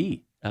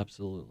employee.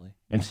 Absolutely.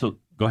 And so,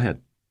 go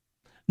ahead.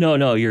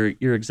 No,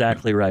 you're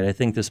exactly right. I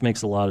think this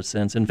makes a lot of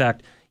sense. In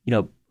fact,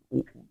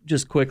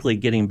 just quickly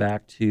getting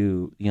back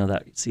to,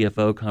 that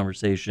CFO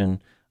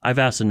conversation, I've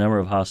asked a number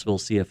of hospital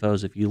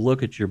CFOs, if you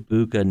look at your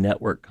BUCA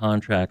network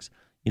contracts,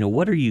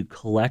 what are you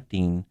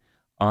collecting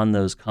on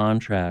those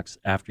contracts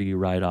after you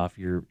write off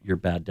your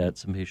bad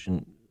debts and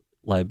patient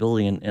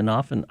liability? And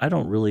often I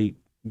don't really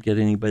get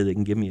anybody that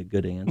can give me a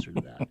good answer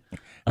to that.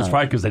 That's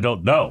probably because they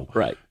don't know.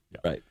 Right.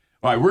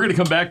 All right, we're going to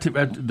come back to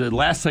the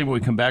last segment. We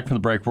come back from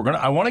the break.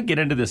 I want to get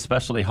into this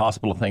specialty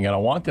hospital thing, and I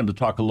want them to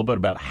talk a little bit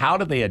about how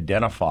do they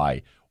identify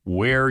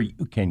where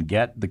you can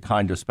get the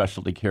kind of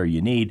specialty care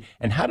you need,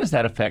 and how does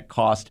that affect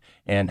cost,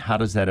 and how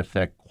does that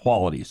affect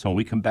quality. So when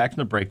we come back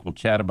from the break, we'll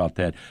chat about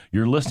that.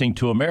 You're listening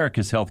to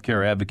America's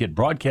Healthcare Advocate,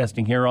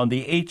 broadcasting here on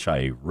the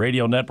HIA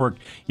Radio Network.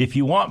 If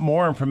you want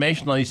more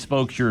information on these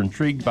folks, you're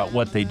intrigued about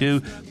what they do,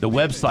 the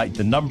website,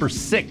 the number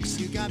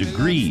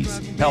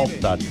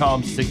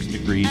 6degreeshealth.com,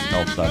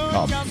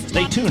 6degreeshealth.com.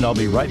 Stay tuned. I'll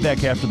be right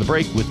back after the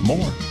break with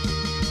more.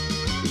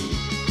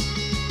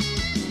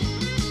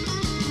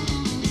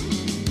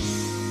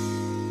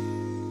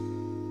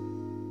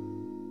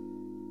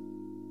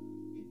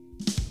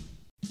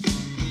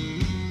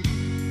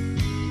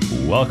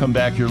 Welcome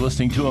back. You're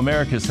listening to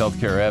America's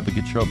Healthcare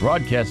Advocate Show,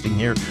 broadcasting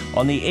here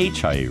on the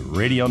HIA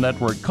Radio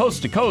Network,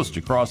 coast to coast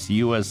across the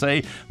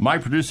USA. My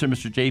producer,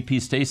 Mr. J.P.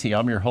 Stacy.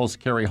 I'm your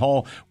host, Cary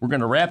Hall. We're going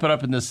to wrap it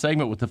up in this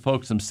segment with the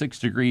folks from 6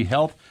 Degree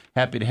Health.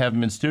 Happy to have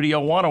them in studio.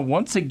 Want to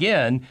once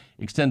again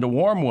extend a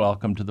warm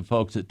welcome to the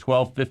folks at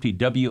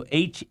 1250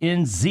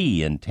 WHNZ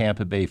in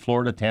Tampa Bay,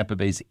 Florida, Tampa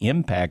Bay's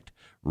Impact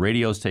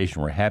radio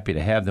station. We're happy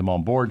to have them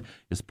on board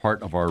as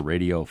part of our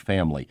radio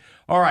family.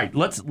 All right,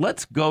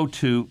 let's go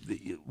to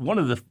one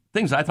of the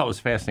things I thought was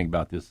fascinating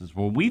about this is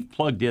when we've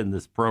plugged in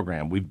this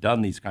program, we've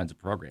done these kinds of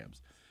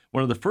programs.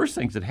 One of the first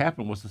things that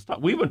happened was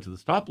we went to the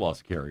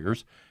stop-loss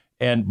carriers,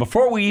 and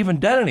before we even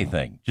done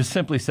anything, just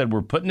simply said,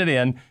 we're putting it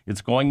in,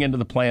 it's going into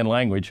the plan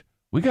language.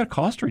 We got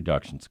cost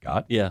reduction,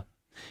 Scott. Yeah.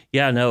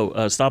 Yeah,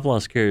 no,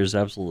 stop-loss carriers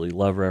absolutely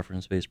love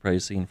reference-based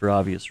pricing for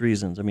obvious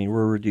reasons. I mean,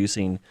 we're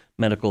reducing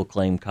medical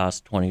claim costs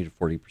 20 to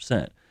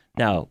 40%.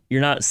 Now, you're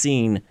not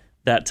seeing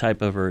that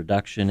type of a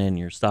reduction in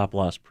your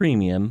stop-loss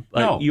premium,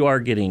 but you are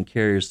getting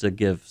carriers to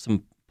give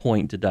some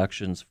point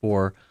deductions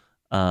for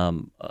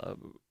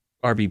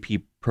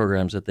RBP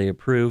programs that they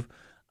approve.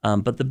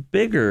 But the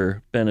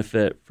bigger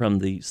benefit from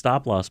the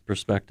stop-loss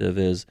perspective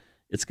is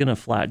it's going to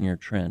flatten your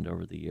trend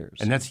over the years.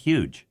 And that's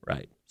huge.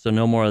 Right. So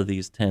no more of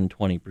these 10,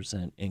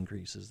 20%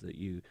 increases that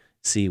you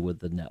see with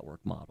the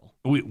network model.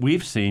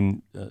 We've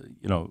seen,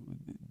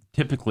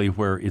 typically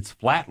where it's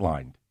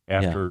flatlined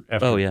after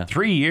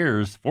 3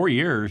 years, 4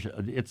 years.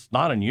 It's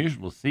not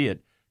unusual to see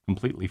it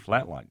completely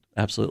flatlined.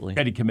 Absolutely.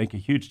 And it can make a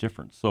huge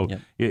difference. So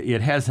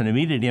it has an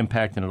immediate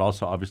impact, and it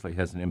also obviously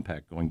has an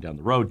impact going down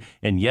the road.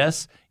 And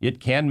yes, it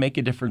can make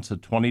a difference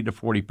of 20 to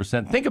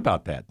 40%. Think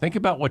about that. Think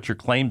about what your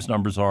claims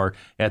numbers are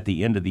at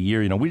the end of the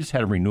year. We just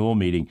had a renewal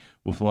meeting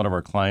with one of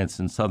our clients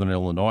in Southern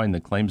Illinois, and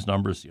the claims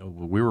numbers,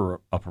 we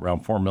were up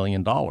around $4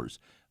 million.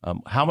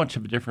 How much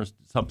of a difference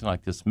does something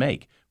like this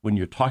make when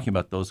you're talking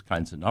about those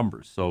kinds of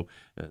numbers? So,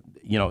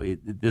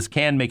 this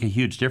can make a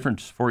huge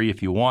difference for you.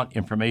 If you want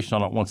information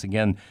on it, once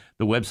again,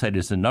 the website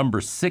is the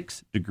number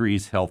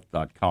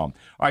 6degreeshealth.com. All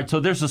right, so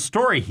there's a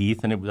story,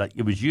 Heath, and it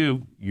was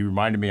you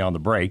reminded me on the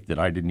break that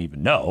I didn't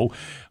even know.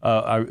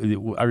 I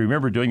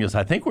remember doing this.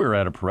 I think we were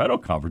at a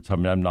Pareto conference,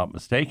 I'm not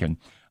mistaken,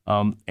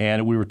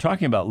 and we were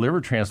talking about liver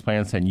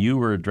transplants, and you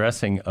were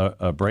addressing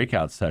a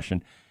breakout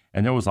session.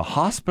 And there was a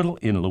hospital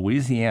in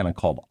Louisiana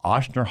called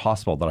Ochsner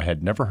Hospital that I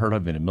had never heard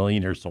of in a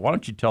million years. So why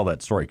don't you tell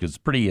that story? Because it's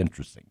pretty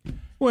interesting.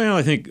 Well,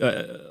 I think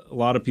a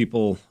lot of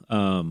people,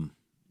 when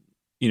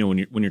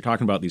you're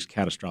talking about these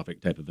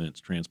catastrophic type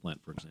events,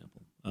 transplant, for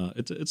example,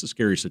 it's a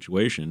scary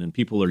situation, and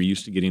people are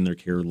used to getting their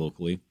care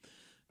locally,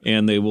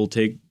 and they will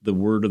take the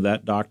word of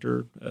that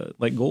doctor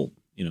like gold,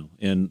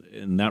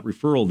 and that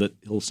referral that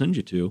he'll send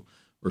you to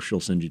or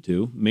she'll send you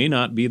to may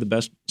not be the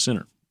best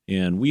center.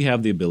 And we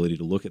have the ability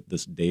to look at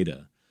this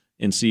data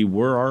and see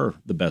where are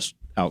the best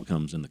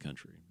outcomes in the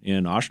country.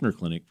 And Ochsner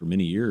Clinic for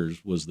many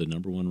years was the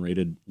number one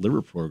rated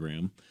liver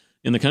program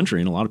in the country,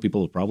 and a lot of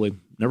people have probably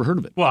never heard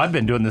of it. Well, I've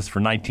been doing this for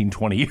 19,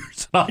 20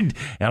 years, and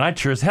I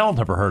sure as hell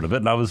never heard of it,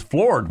 and I was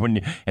floored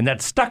and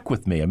that stuck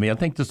with me. I mean, I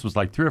think this was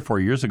like 3 or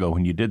 4 years ago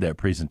when you did that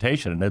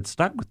presentation, and it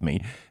stuck with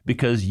me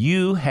because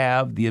you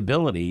have the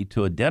ability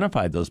to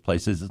identify those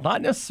places. It's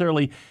not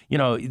necessarily,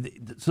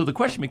 so the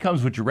question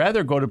becomes, would you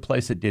rather go to a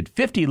place that did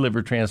 50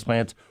 liver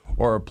transplants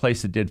or a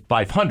place that did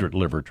 500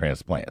 liver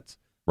transplants,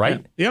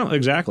 right? Yeah,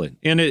 exactly.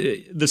 And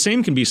the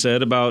same can be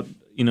said about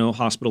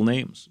hospital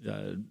names.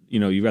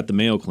 You've got the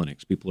Mayo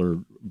Clinics. People are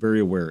very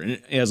aware.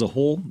 And as a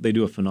whole, they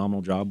do a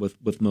phenomenal job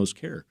with most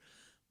care.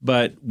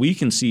 But we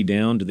can see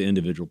down to the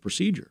individual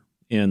procedure.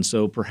 And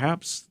so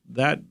perhaps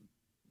that,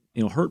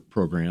 HERT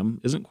program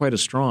isn't quite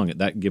as strong at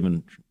that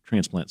given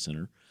transplant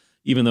center,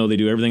 even though they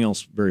do everything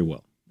else very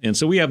well. And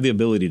so we have the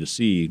ability to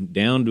see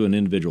down to an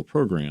individual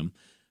program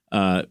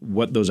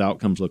what those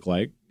outcomes look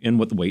like and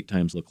what the wait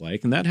times look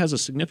like. And that has a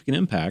significant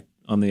impact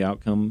on the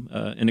outcome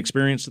and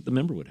experience that the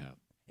member would have.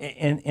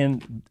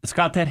 And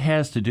Scott, that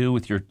has to do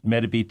with your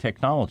Medivie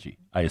technology,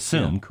 I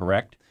assume,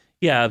 correct?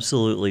 Yeah,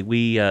 absolutely.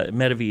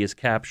 Medivie is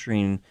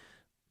capturing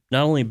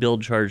not only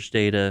billed charge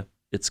data,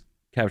 it's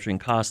capturing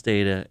cost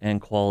data and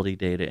quality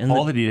data. And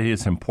quality data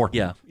is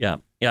important. Yeah.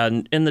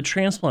 In the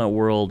transplant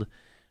world,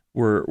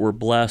 we're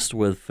blessed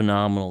with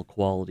phenomenal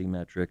quality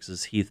metrics.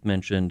 As Heath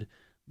mentioned,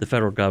 the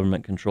federal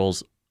government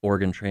controls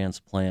organ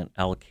transplant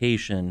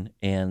allocation,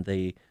 and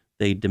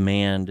they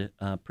demand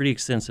pretty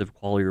extensive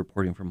quality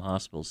reporting from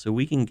hospitals. So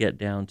we can get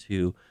down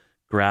to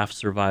graft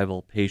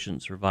survival,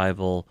 patient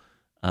survival,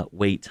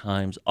 wait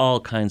times, all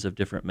kinds of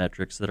different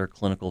metrics that our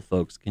clinical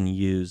folks can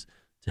use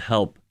to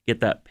help get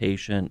that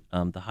patient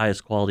the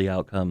highest quality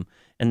outcome.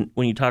 And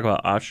when you talk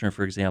about Ochsner,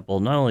 for example,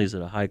 not only is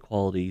it a high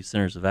quality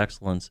centers of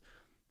excellence,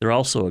 they're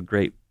also a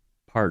great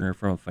partner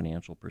from a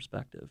financial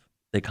perspective.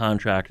 They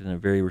contract in a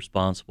very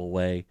responsible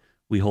way.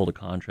 We hold a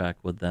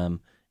contract with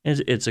them.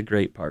 And it's a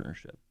great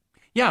partnership.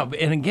 Yeah,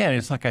 and again,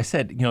 it's like I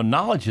said,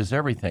 knowledge is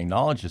everything.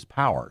 Knowledge is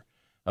power,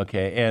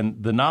 okay?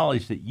 And the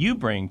knowledge that you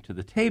bring to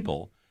the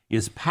table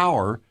is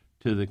power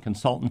to the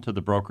consultant, to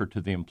the broker,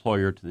 to the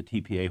employer, to the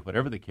TPA,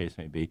 whatever the case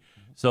may be,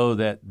 so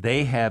that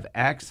they have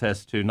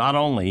access to not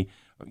only,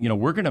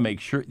 we're going to make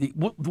sure.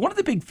 One of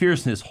the big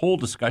fears in this whole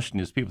discussion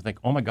is people think,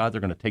 oh, my God,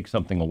 they're going to take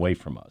something away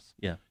from us.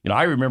 Yeah.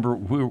 I remember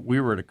we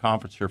were at a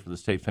conference here for the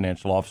State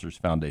Financial Officers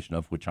Foundation,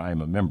 of which I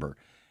am a member.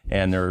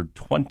 And there are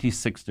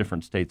 26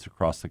 different states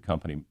across the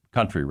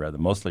country,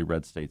 mostly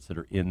red states, that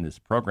are in this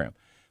program.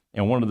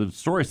 And one of the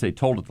stories they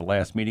told at the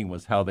last meeting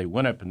was how they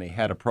went up and they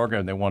had a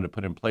program they wanted to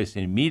put in place.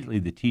 And immediately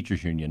the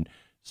teachers union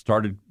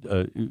started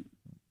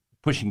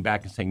pushing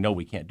back and saying, no,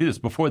 we can't do this,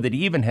 before they'd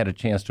even had a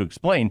chance to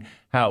explain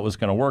how it was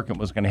going to work. It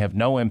was going to have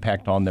no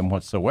impact on them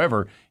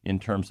whatsoever in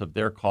terms of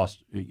their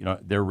cost,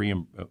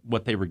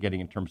 what they were getting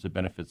in terms of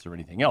benefits or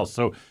anything else.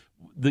 So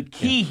the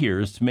key here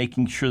is to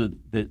making sure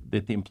that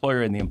the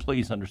employer and the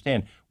employees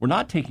understand we're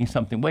not taking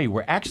something away.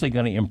 We're actually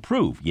going to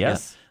improve.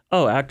 Yes? Yeah.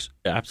 Oh,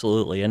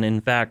 absolutely. And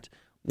in fact,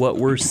 what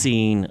we're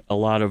seeing a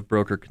lot of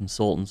broker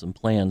consultants and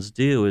plans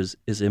do is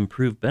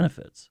improve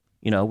benefits.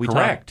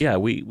 Correct.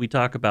 We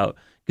talk about,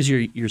 because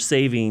you're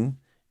saving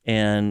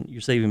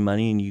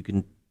money, and you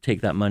can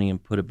take that money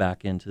and put it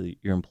back into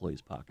your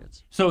employees'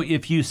 pockets. So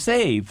if you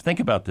save, think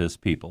about this,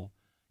 people.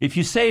 If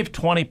you save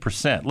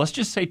 20%, let's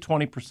just say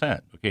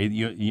 20%.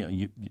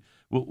 Okay,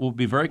 we'll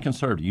be very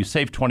conservative. You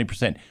save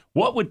 20%.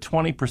 What would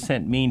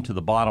 20% mean to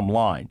the bottom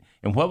line?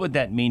 And what would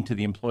that mean to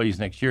the employees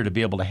next year to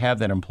be able to have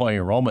that employee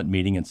enrollment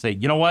meeting and say,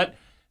 you know what?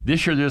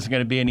 This year there isn't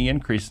going to be any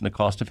increase in the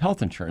cost of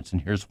health insurance,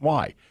 and here's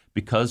why.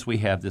 Because we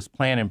have this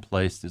plan in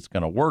place that's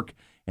going to work,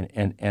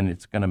 and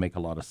it's going to make a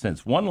lot of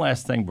sense. One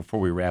last thing before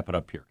we wrap it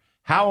up here.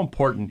 How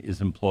important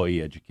is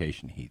employee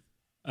education, Heath?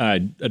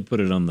 I'd put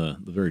it on the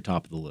very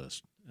top of the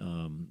list.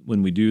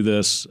 When we do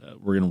this,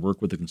 we're going to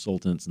work with the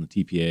consultants and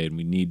the TPA, and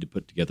we need to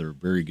put together a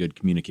very good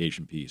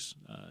communication piece.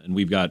 And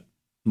we've got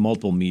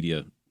multiple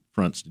media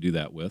fronts to do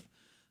that with.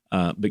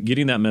 But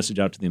getting that message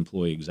out to the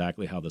employee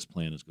exactly how this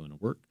plan is going to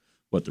work,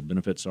 what their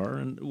benefits are.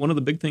 And one of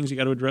the big things you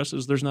got to address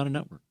is there's not a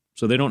network.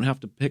 So they don't have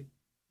to pick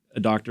a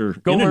doctor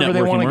go in a wherever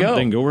network they want to go.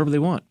 They can go wherever they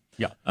want.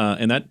 Yeah.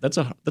 And that's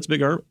a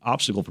big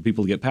obstacle for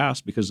people to get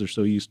past, because they're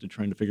so used to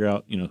trying to figure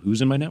out,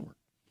 who's in my network.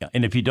 Yeah,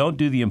 and if you don't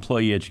do the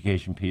employee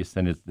education piece,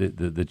 then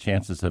the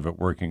chances of it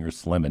working are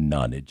slim and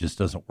none. It just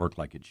doesn't work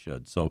like it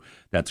should. So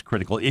that's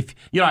critical.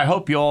 I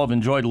hope you all have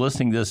enjoyed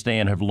listening this day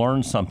and have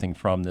learned something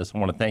from this. I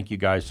want to thank you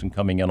guys for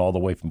coming in all the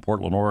way from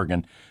Portland,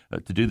 Oregon,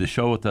 to do the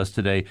show with us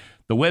today.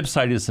 The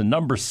website is the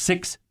number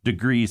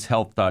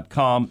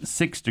 6degreeshealth.com,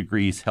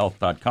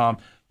 6degreeshealth.com.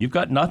 You've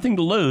got nothing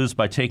to lose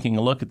by taking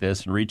a look at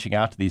this and reaching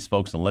out to these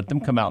folks and let them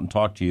come out and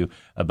talk to you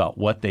about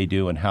what they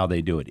do and how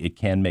they do it. It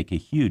can make a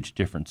huge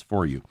difference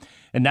for you.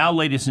 And now,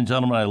 ladies and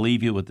gentlemen, I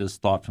leave you with this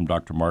thought from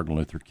Dr. Martin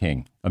Luther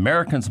King.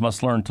 Americans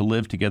must learn to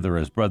live together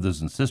as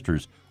brothers and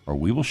sisters, or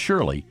we will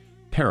surely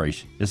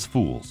perish as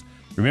fools.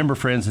 Remember,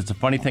 friends, it's a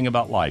funny thing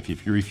about life.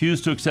 If you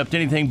refuse to accept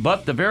anything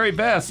but the very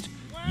best,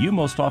 you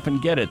most often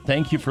get it.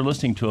 Thank you for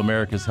listening to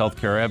America's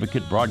Healthcare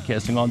Advocate,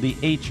 broadcasting on the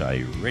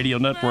HI Radio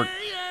Network,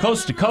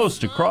 coast to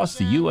coast across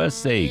the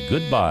USA.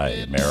 Goodbye,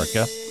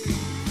 America.